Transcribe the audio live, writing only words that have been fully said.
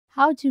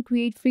How to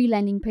create free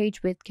landing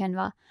page with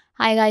Canva.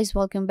 Hi guys,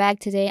 welcome back.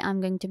 Today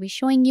I'm going to be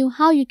showing you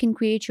how you can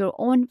create your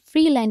own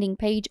free landing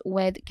page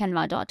with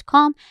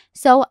canva.com.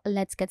 So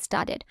let's get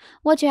started.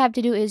 What you have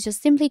to do is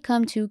just simply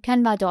come to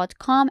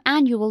canva.com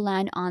and you will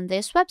land on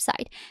this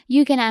website.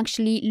 You can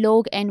actually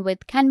log in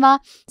with Canva,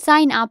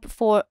 sign up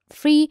for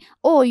free,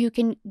 or you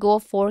can go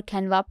for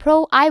Canva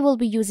Pro. I will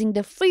be using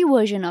the free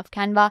version of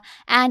Canva,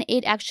 and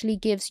it actually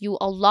gives you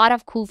a lot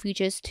of cool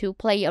features to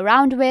play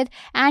around with,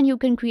 and you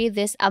can create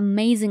this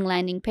amazing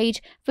landing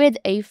page with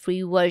a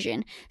free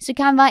version. So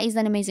Canva is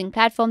an amazing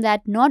platform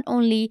that not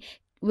only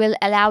will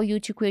allow you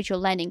to create your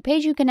landing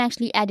page, you can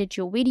actually edit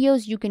your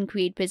videos, you can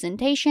create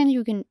presentations,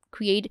 you can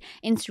create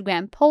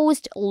Instagram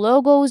posts,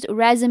 logos,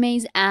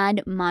 resumes,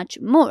 and much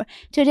more.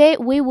 Today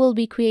we will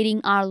be creating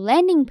our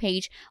landing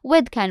page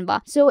with Canva.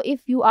 So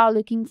if you are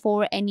looking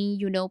for any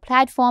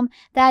platform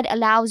that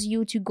allows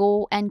you to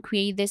go and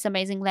create this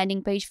amazing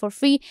landing page for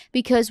free,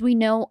 because we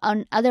know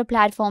on other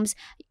platforms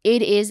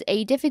it is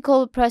a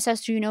difficult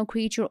process to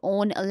create your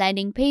own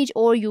landing page,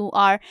 or you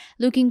are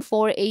looking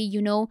for a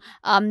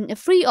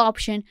free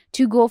option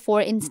to go for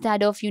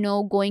instead of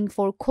going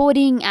for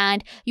coding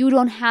and you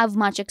don't have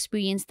much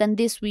experience, then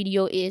this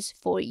video is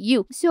for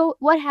you. So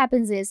what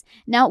happens is,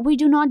 now we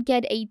do not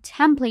get a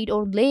template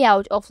or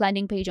layout of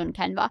landing page on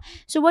Canva.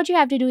 So what you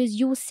have to do is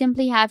you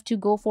simply have to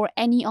go for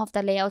any of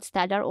the layouts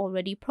that are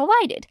already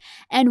provided.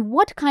 And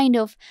what kind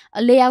of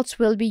layouts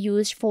will be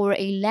used for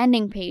a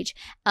landing page?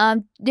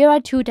 There are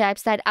two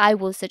types that I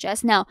will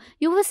suggest. Now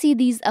you will see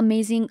these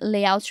amazing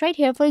layouts right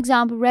here. For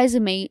example,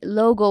 resume,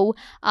 logo,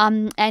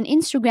 and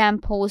Instagram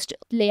post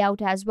layout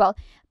as well.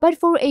 But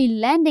for a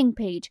landing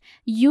page,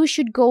 you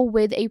should go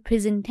with a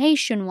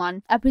presentation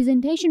one. A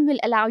presentation will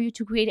allow you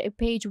to create a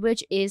page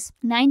which is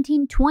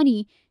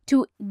 1920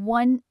 to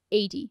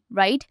 180,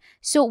 right?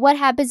 So what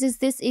happens is,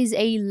 this is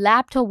a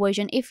laptop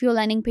version. If your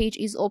landing page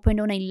is opened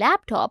on a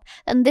laptop,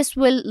 then this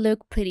will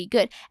look pretty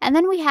good. And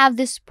then we have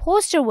this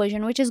poster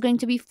version, which is going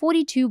to be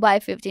 42 by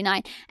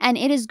 59, and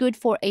it is good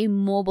for a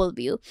mobile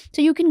view.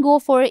 So you can go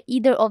for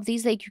either of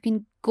these, like you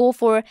can go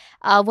for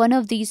one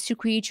of these to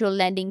create your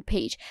landing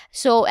page.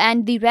 So,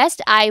 and the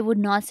rest I would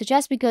not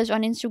suggest, because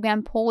on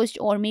Instagram post,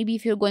 or maybe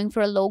if you're going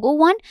for a logo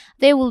one,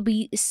 they will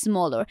be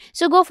smaller.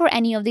 So go for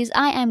any of these.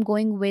 I am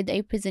going with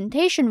a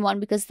presentation one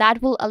because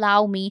that will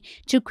allow me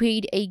to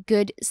create a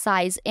good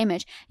size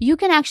image. You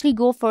can actually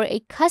go for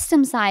a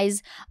custom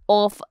size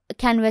of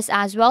canvas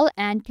as well,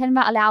 and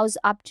Canva allows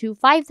up to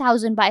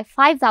 5000 by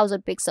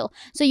 5000 pixel.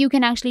 So you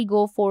can actually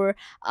go for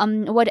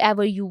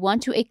whatever you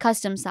want to a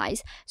custom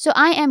size. So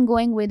I am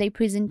going with a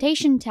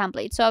presentation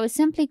template. So I will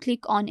simply click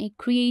on a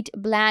create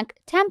blank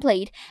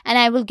template, and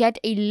I will get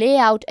a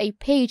layout, a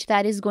page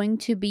that is going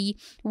to be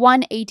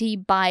 180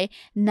 by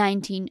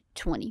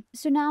 1920.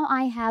 So now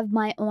I have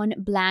my own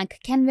blank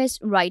canvas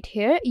right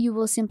here. You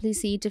will simply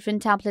see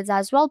different templates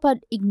as well, but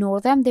ignore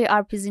them. They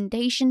are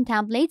presentation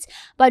templates,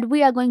 but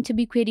we are going to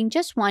be creating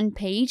just one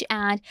page,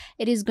 and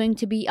it is going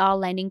to be our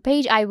landing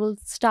page. I will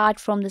start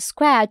from the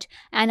scratch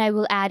and I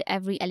will add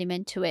every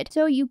element to it.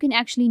 So you can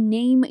actually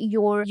name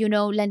your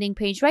landing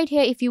page right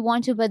here if you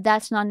want to, but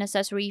that's not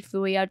necessary if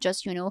we are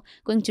just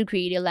going to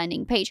create a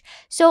landing page.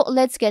 So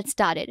let's get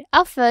started.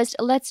 Up first,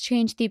 let's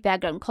change the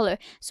background color.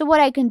 So what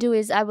I can do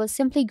is I will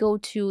simply go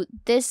to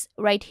this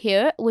right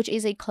here, which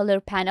is a color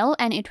panel,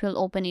 and it will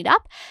open it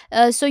up.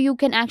 So you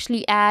can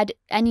actually add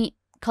any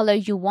color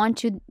you want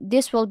to.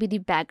 This will be the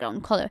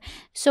background color.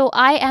 So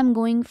I am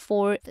going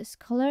for this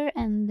color,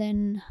 and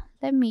then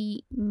let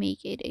me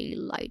make it a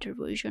lighter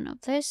version of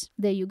this.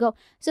 There you go.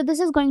 So this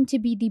is going to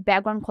be the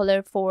background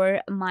color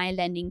for my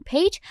landing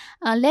page.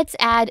 Let's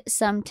add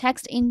some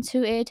text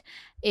into it.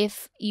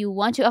 If you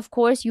want to, of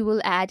course, you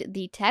will add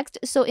the text.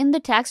 So in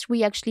the text,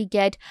 we actually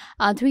get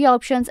three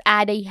options: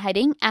 add a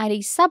heading, add a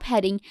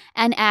subheading,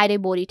 and add a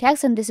body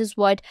text. And this is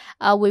what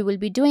we will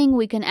be doing.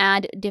 We can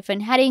add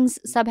different headings,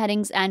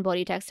 subheadings, and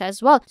body text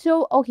as well.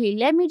 So, okay,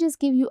 let me just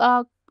give you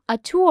a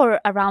tour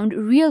around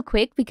real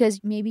quick, because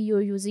maybe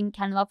you're using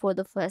Canva for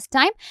the first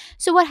time.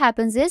 So what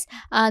happens is,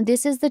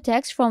 this is the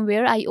text from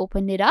where I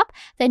opened it up.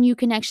 Then you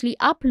can actually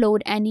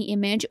upload any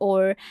image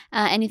or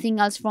anything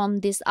else from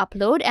this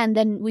upload, and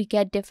then we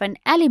get different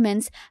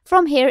elements.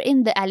 From here,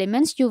 in the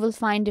elements, you will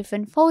find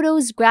different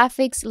photos,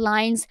 graphics,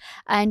 lines,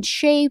 and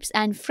shapes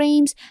and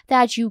frames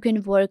that you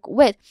can work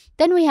with.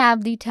 Then we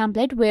have the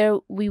template where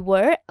we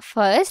were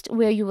first,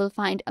 where you will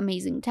find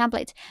amazing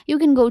templates. You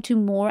can go to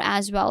more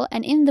as well,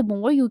 and in the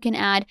more you can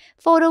add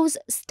photos,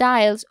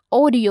 styles,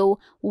 audio,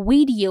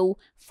 video,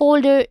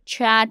 folder,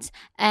 chats,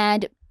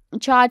 and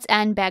charts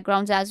and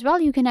backgrounds as well.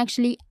 You can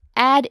actually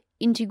add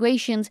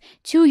integrations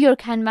to your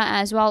Canva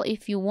as well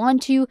if you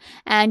want to,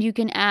 and you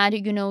can add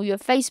your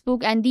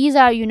Facebook, and these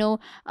are a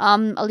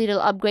little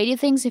upgraded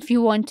things if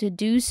you want to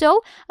do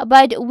so,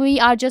 but we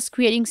are just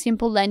creating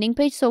simple landing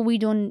page, so we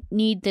don't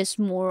need this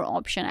more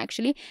option.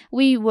 Actually,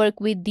 we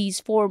work with these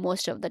four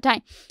most of the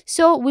time.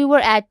 So we were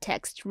add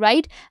text,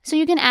 right? So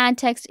you can add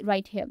text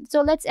right here.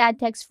 So let's add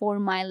text for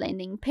my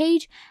landing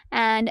page,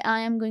 and I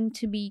am going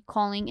to be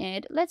calling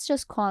it, let's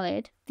just call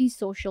it the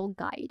social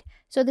guide.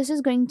 So this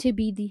is going to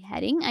be the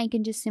heading. I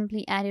can just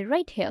simply add it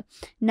right here.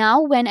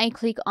 Now when I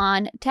click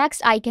on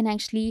text, I can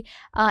actually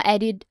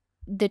edit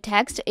the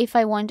text if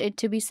I want it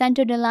to be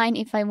centered align,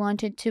 if I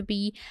want it to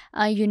be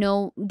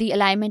the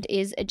alignment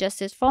is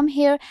adjusted from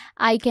here.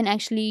 I can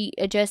actually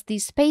adjust the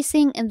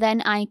spacing, and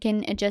then I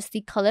can adjust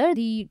the color,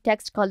 the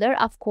text color,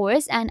 of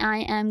course, and I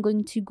am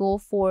going to go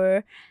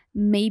for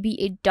maybe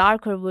a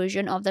darker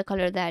version of the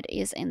color that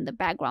is in the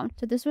background.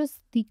 So this was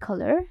the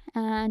color,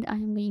 and I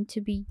am going to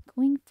be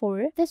going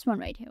for this one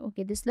right here.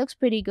 Okay, this looks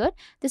pretty good.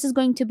 This is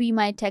going to be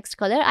my text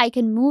color. I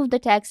can move the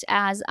text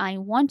as I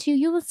want to.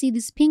 You will see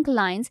these pink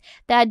lines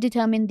that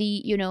determine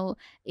the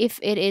if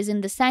it is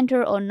in the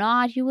center or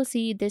not. You will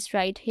see this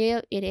right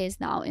here, it is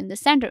now in the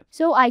center.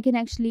 So I can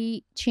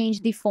actually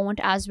change the font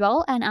as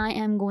well, and I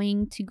am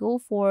going to go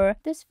for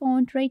this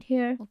font right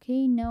here.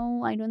 Okay,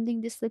 no, I don't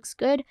think this looks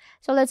good,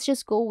 so let's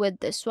just go with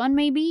this one.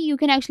 Maybe you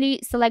can actually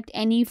select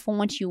any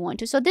font you want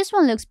to. So this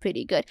one looks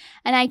pretty good,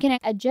 and I can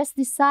adjust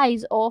the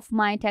size of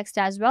my text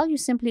as well. You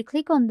simply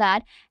click on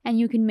that and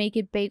you can make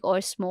it big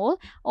or small.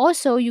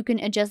 Also, you can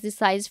adjust the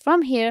size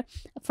from here,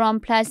 from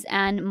plus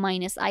and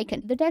minus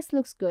icon. The text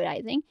looks good,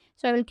 I think,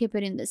 so I will keep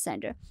it in the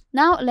center.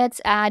 Now let's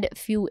add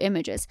few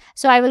images.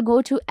 So I will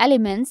go to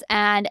elements,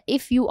 and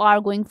if you are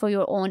going for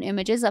your own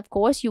images, of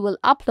course you will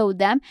upload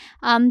them.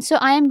 So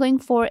I am going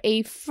for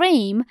a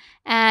frame,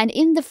 and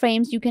in the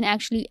frames you can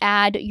actually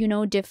add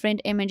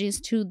different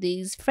images to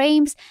these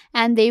frames,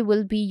 and they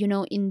will be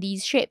in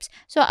these shapes.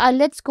 So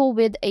let's go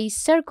with a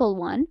circle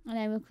one, and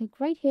I will click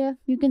right here.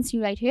 You can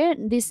see right here,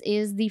 this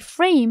is the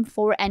frame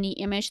for any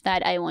image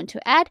that I want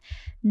to add.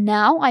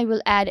 Now I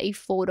will add a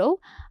photo,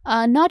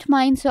 not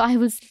mine, so I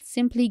will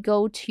simply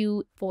go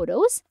to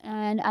photos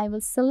and I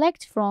will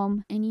select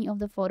from any of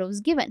the photos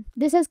given.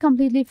 This is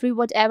completely free,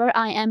 whatever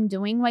I am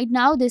doing right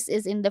now. This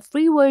is in the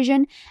free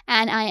version,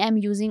 and I am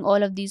using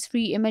all of these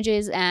free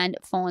images and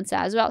fonts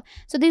as well.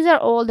 So these are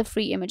all the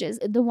free images.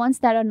 The ones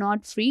that are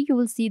not free, you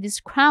will see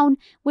this crown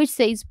which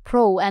says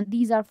pro, and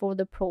these are for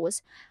the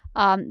pros.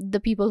 The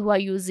people who are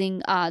using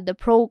the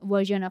pro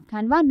version of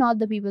Canva, not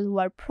the people who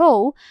are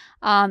pro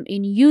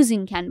in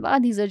using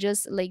Canva. These are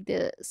just like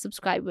the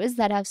subscribers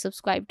that have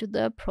subscribed to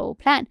the pro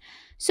plan.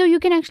 So you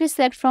can actually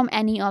select from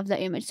any of the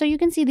image. So you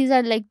can see these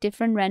are like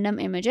different random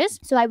images.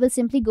 So I will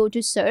simply go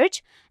to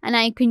search, and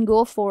I can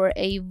go for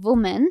a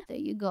woman. There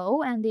you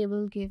go, and they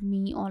will give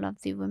me all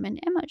of the women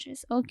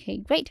images. Okay,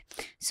 great.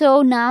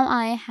 So now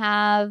I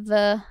have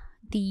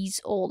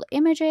these old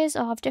images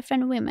of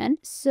different women.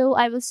 So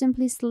I will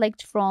simply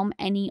select from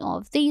any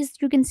of these.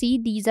 You can see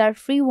these are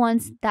free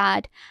ones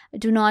that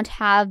do not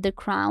have the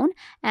crown,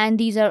 and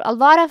these are a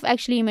lot of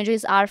actually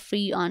images are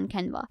free on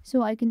Canva.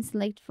 So I can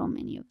select from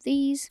any of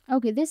these.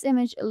 Okay, this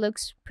image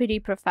looks pretty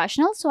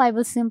professional, so I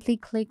will simply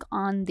click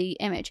on the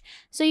image.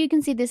 So you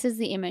can see this is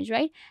the image,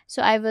 right?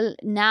 So I will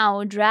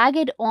now drag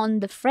it on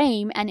the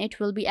frame, and it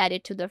will be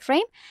added to the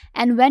frame.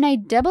 And when I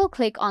double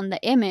click on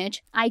the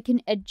image, I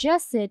can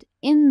adjust it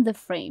in the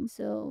frame.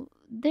 So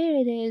there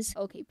it is.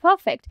 Okay,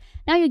 perfect.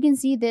 Now you can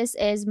see this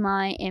is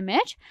my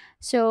image.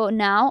 So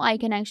now I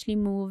can actually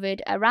move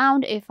it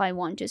around if I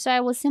want to. So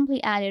I will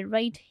simply add it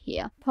right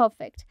here.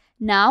 Perfect.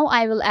 Now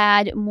I will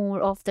add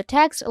more of the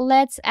text.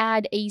 Let's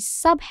add a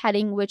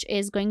subheading, which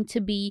is going to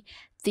be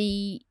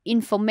the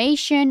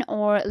information,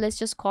 or let's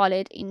just call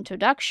it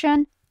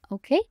introduction.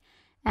 Okay,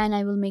 and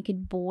I will make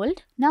it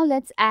bold. Now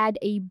let's add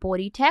a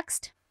body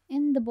text.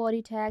 In the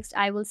body text,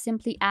 I will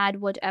simply add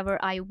whatever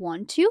I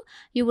want to.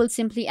 You will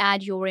simply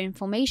add your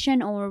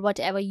information or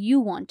whatever you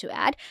want to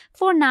add.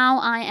 For now,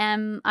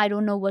 I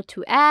don't know what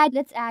to add.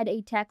 Let's add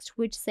a text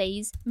which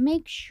says,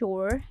 make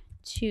sure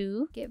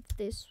to give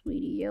this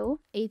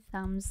video a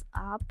thumbs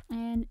up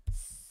and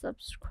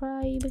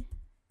subscribe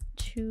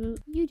to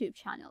YouTube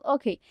channel.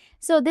 Okay,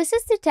 so this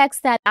is the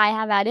text that I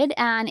have added,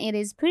 and it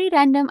is pretty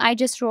random. I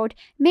just wrote,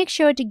 make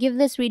sure to give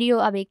this video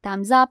a big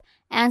thumbs up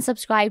and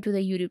subscribe to the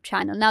YouTube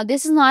channel. Now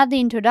this is not the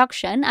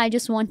introduction, I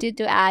just wanted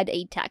to add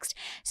a text.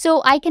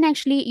 So I can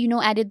actually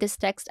edit this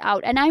text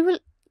out, and I will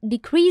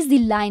decrease the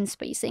line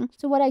spacing.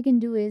 So what I can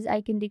do is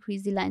I can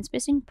decrease the line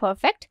spacing.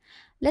 Perfect.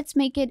 Let's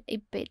make it a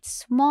bit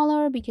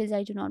smaller because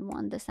I do not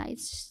want the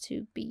size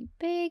to be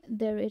big.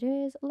 There it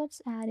is.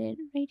 Let's add it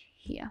right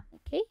here.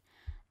 Okay,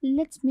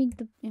 let's make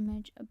the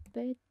image a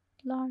bit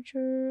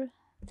larger.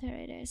 There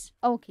it is.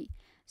 Okay,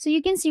 so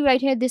you can see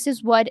right here, this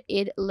is what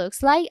it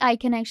looks like. I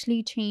can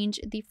actually change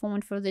the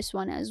font for this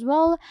one as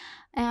well,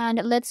 and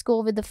let's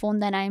go with the font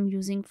that I am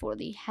using for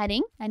the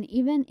heading. And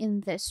even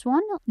in this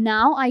one,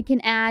 now I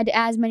can add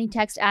as many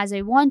text as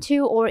I want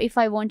to, or if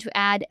I want to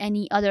add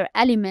any other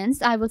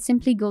elements, I will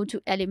simply go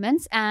to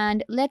elements,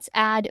 and let's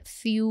add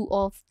few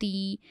of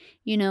the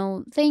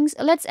things.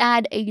 Let's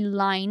add a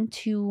line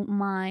to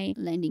my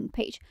landing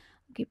page.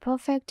 Okay,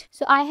 perfect.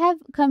 So I have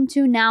come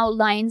to now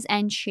lines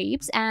and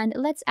shapes, and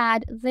let's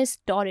add this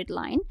dotted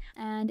line,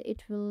 and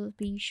it will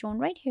be shown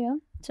right here.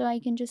 So I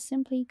can just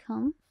simply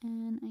come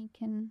and I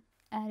can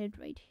add it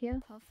right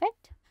here.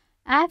 Perfect.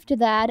 After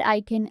that,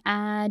 I can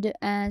add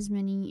as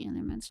many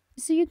elements.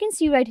 So you can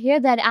see right here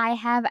that I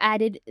have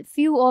added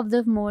few of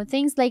the more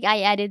things, like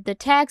I added the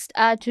text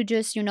to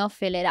just,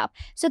 fill it up.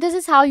 So this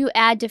is how you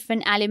add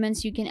different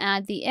elements. You can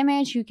add the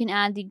image, you can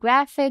add the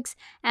graphics,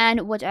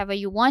 and whatever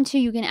you want to.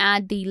 You can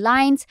add the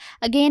lines.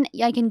 Again,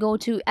 I can go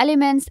to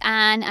elements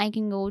and I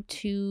can go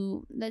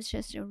to, let's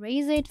just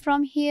erase it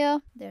from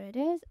here. There it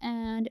is.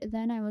 And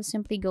then I will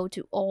simply go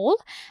to all.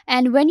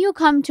 And when you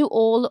come to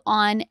all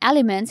on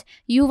elements,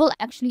 you will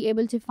actually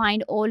able to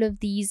find all of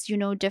these,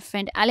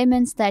 different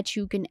elements that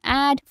you can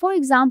add. For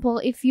example,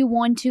 if you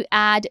want to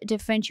add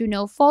different,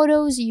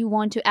 photos, you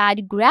want to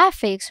add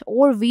graphics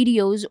or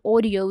videos,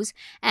 audios,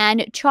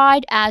 and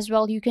chart as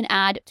well, you can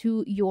add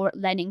to your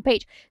landing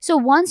page. So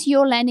once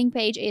your landing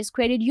page is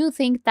created, you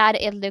think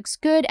that it looks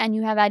good and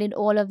you have added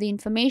all of the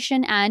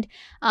information and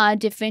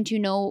different,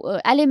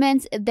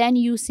 elements, then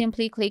you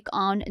simply click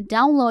on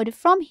download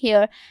from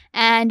here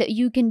and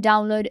you can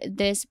download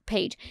this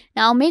page.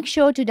 Now make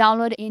sure to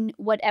download in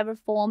whatever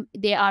form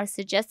they are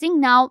suggesting.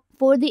 Now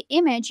for the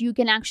image, you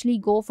can actually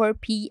go for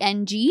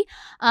PNG.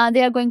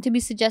 They are going to be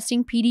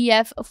suggesting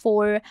PDF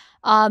for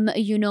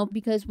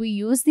because we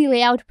use the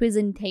layout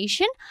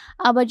presentation,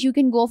 but you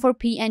can go for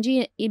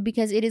PNG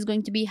because it is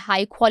going to be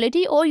high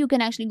quality, or you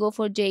can actually go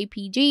for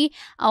JPG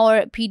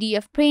or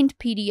PDF print,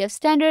 PDF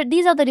standard.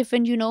 These are the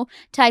different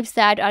types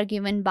that are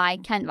given by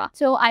Canva.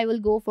 So I will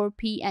go for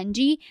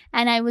PNG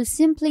and I will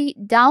simply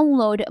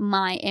download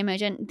my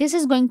image, and this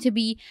is going to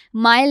be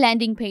my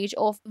landing page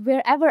of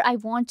wherever I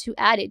want to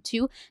add it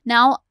to.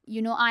 Now,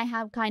 I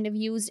have kind of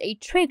used a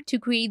trick to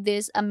create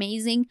this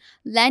amazing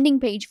landing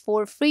page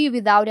for free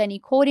without any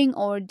coding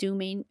or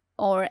domain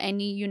or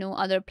any,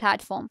 other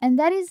platform. And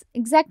that is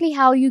exactly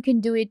how you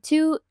can do it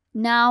too.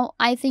 Now,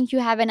 I think you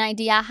have an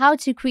idea how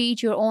to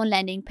create your own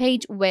landing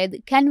page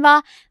with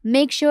Canva.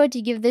 Make sure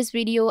to give this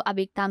video a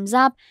big thumbs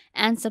up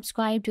and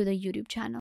subscribe to the YouTube channel.